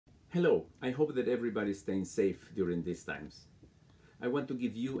Hello, I hope that everybody is staying safe during these times. I want to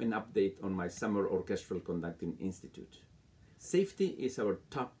give you an update on my Summer Orchestral Conducting Institute. Safety is our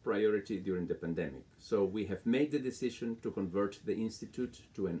top priority during the pandemic, so we have made the decision to convert the Institute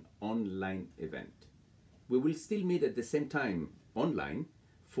to an online event. We will still meet at the same time online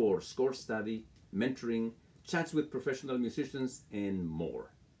for score study, mentoring, chats with professional musicians, and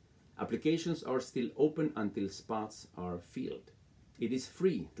more. Applications are still open until spots are filled. It is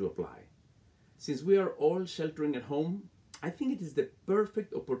free to apply. Since we are all sheltering at home, I think it is the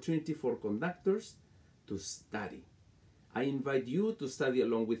perfect opportunity for conductors to study. I invite you to study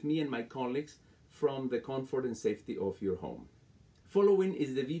along with me and my colleagues from the comfort and safety of your home. Following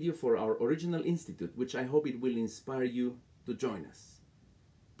is the video for our original institute, which I hope it will inspire you to join us.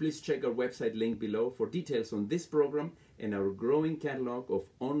 Please check our website link below for details on this program and our growing catalog of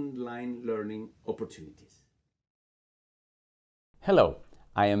online learning opportunities. Hello,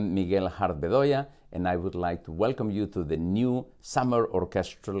 I am Miguel Harth-Bedoya, and I would like to welcome you to the new Summer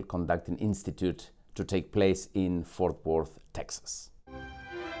Orchestral Conducting Institute to take place in Fort Worth, Texas.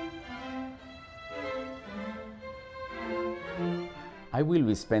 I will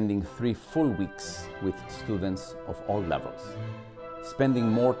be spending 3 full weeks with students of all levels. Spending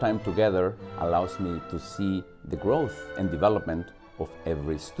more time together allows me to see the growth and development of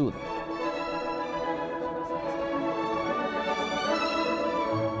every student.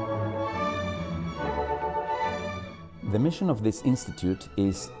 The mission of this institute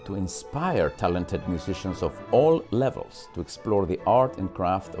is to inspire talented musicians of all levels to explore the art and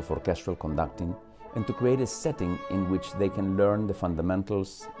craft of orchestral conducting and to create a setting in which they can learn the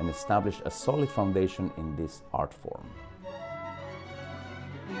fundamentals and establish a solid foundation in this art form.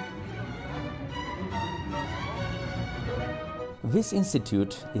 This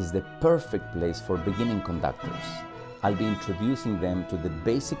institute is the perfect place for beginning conductors. I'll be introducing them to the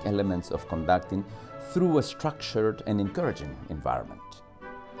basic elements of conducting through a structured and encouraging environment.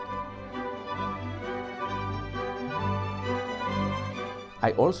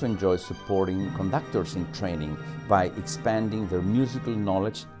 I also enjoy supporting conductors in training by expanding their musical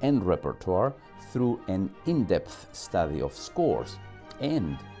knowledge and repertoire through an in-depth study of scores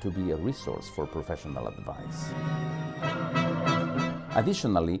and to be a resource for professional advice.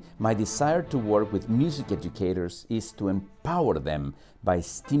 Additionally, my desire to work with music educators is to empower them by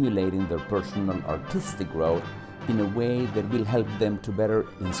stimulating their personal artistic growth in a way that will help them to better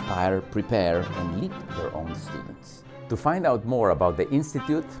inspire, prepare, and lead their own students. To find out more about the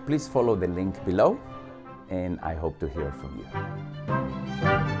Institute, please follow the link below, and I hope to hear from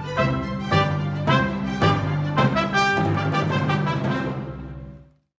you.